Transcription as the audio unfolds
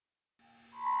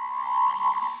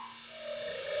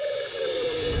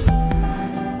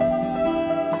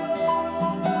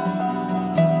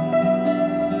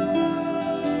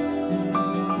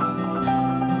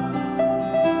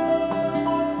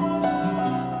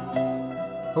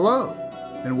Hello,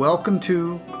 and welcome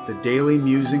to the Daily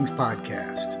Musings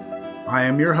podcast. I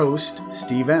am your host,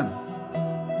 Steve M.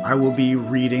 I will be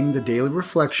reading the daily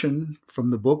reflection from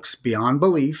the books Beyond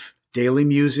Belief, Daily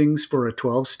Musings for a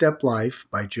 12-Step Life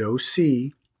by Joe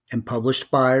C., and published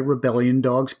by Rebellion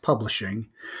Dogs Publishing,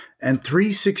 and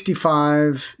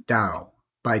 365 Tao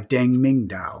by Deng Ming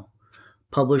Tao,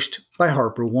 published by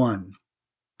Harper One.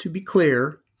 To be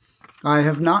clear, I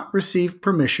have not received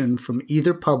permission from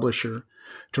either publisher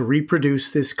to reproduce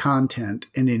this content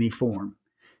in any form.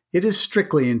 It is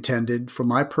strictly intended for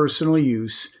my personal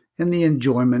use and the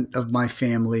enjoyment of my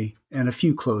family and a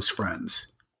few close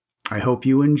friends. I hope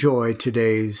you enjoy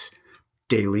today's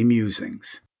Daily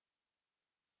Musings.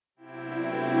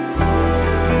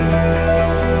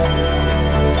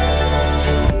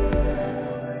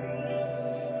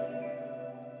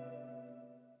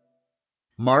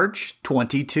 March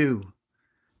 22,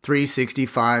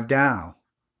 365 Tao,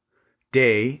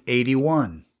 Day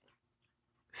 81.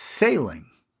 Sailing.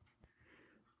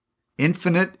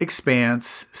 Infinite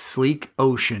expanse, sleek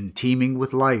ocean teeming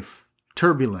with life,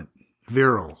 turbulent,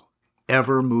 virile,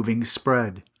 ever-moving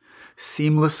spread,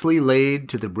 seamlessly laid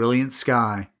to the brilliant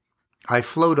sky. I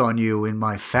float on you in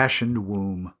my fashioned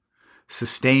womb,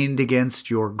 sustained against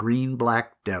your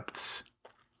green-black depths.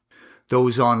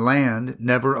 Those on land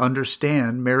never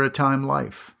understand maritime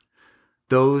life.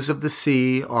 Those of the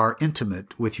sea are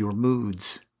intimate with your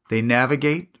moods. They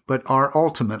navigate, but are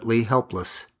ultimately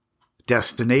helpless.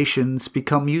 Destinations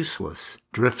become useless,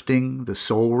 drifting the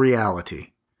sole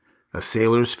reality. A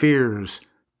sailor's fears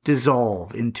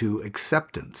dissolve into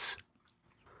acceptance.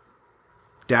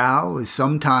 Tao is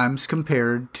sometimes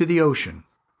compared to the ocean.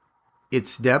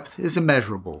 Its depth is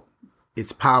immeasurable.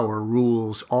 Its power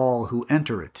rules all who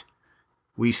enter it.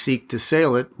 We seek to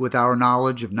sail it with our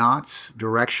knowledge of knots,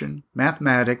 direction,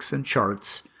 mathematics, and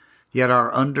charts, yet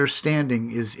our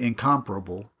understanding is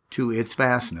incomparable to its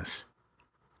vastness.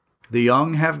 The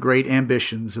young have great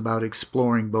ambitions about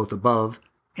exploring both above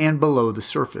and below the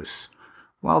surface,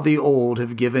 while the old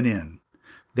have given in.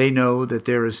 They know that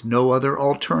there is no other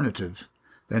alternative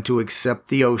than to accept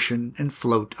the ocean and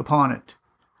float upon it.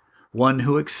 One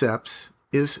who accepts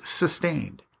is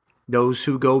sustained. Those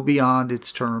who go beyond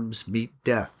its terms meet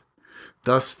death.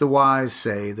 Thus the wise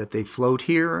say that they float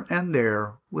here and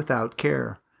there without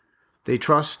care. They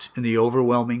trust in the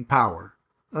overwhelming power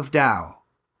of Tao.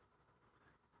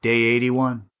 Day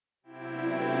 81.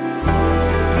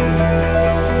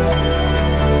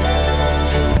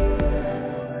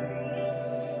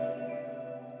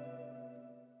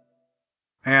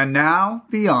 And now,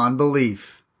 Beyond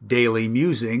Belief, Daily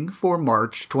Musing for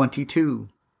March 22.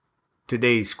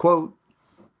 Today's quote: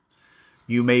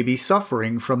 "You may be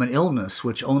suffering from an illness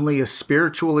which only a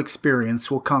spiritual experience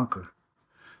will conquer.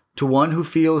 To one who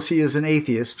feels he is an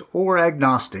atheist or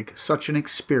agnostic, such an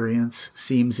experience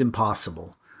seems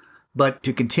impossible. But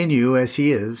to continue as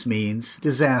he is means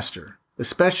disaster,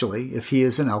 especially if he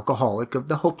is an alcoholic of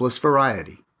the hopeless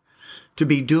variety. To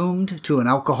be doomed to an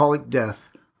alcoholic death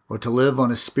or to live on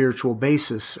a spiritual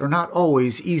basis are not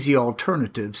always easy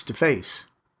alternatives to face."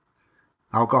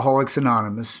 Alcoholics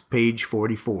Anonymous, page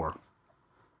 44.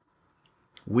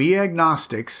 We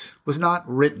Agnostics was not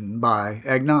written by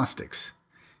agnostics.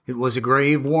 It was a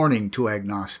grave warning to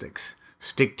agnostics.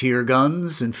 Stick to your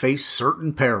guns and face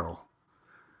certain peril.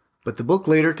 But the book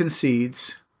later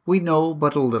concedes, we know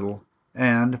but a little,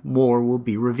 and more will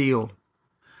be revealed.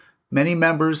 Many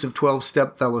members of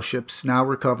 12-step fellowships now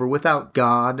recover without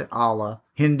God, Allah,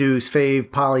 Hindus'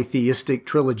 fave polytheistic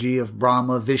trilogy of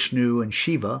Brahma, Vishnu, and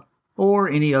Shiva, or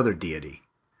any other deity.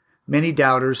 Many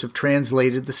doubters have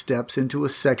translated the steps into a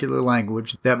secular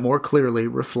language that more clearly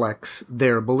reflects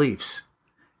their beliefs.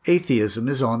 Atheism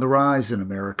is on the rise in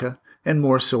America, and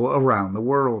more so around the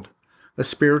world. A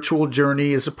spiritual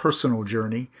journey is a personal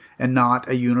journey, and not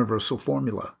a universal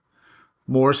formula.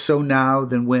 More so now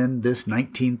than when this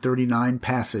 1939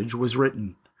 passage was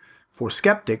written. For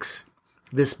skeptics,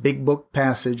 this big book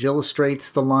passage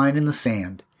illustrates the line in the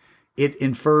sand. It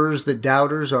infers that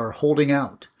doubters are holding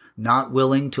out, not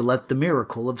willing to let the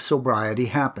miracle of sobriety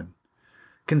happen.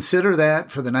 Consider that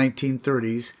for the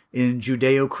 1930s, in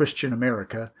Judeo-Christian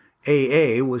America,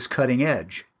 AA was cutting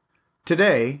edge.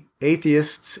 Today,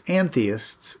 atheists and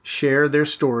theists share their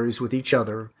stories with each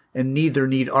other, and neither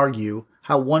need argue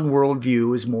how one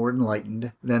worldview is more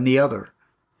enlightened than the other.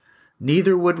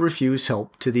 Neither would refuse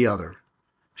help to the other.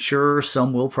 Sure,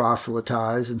 some will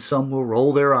proselytize and some will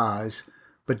roll their eyes,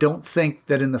 but don't think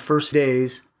that in the first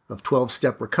days of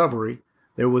 12-step recovery,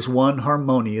 there was one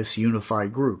harmonious,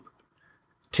 unified group.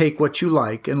 Take what you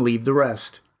like and leave the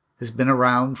rest has been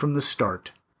around from the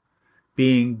start.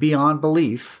 Being beyond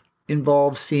belief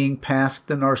involves seeing past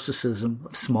the narcissism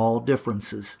of small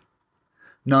differences.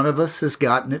 None of us has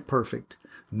gotten it perfect.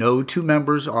 No two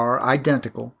members are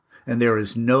identical, and there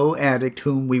is no addict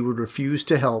whom we would refuse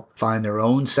to help find their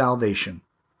own salvation.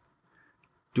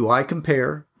 Do I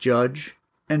compare, judge,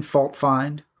 and fault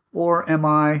find, or am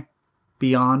I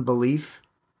beyond belief?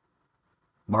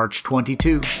 March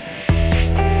 22.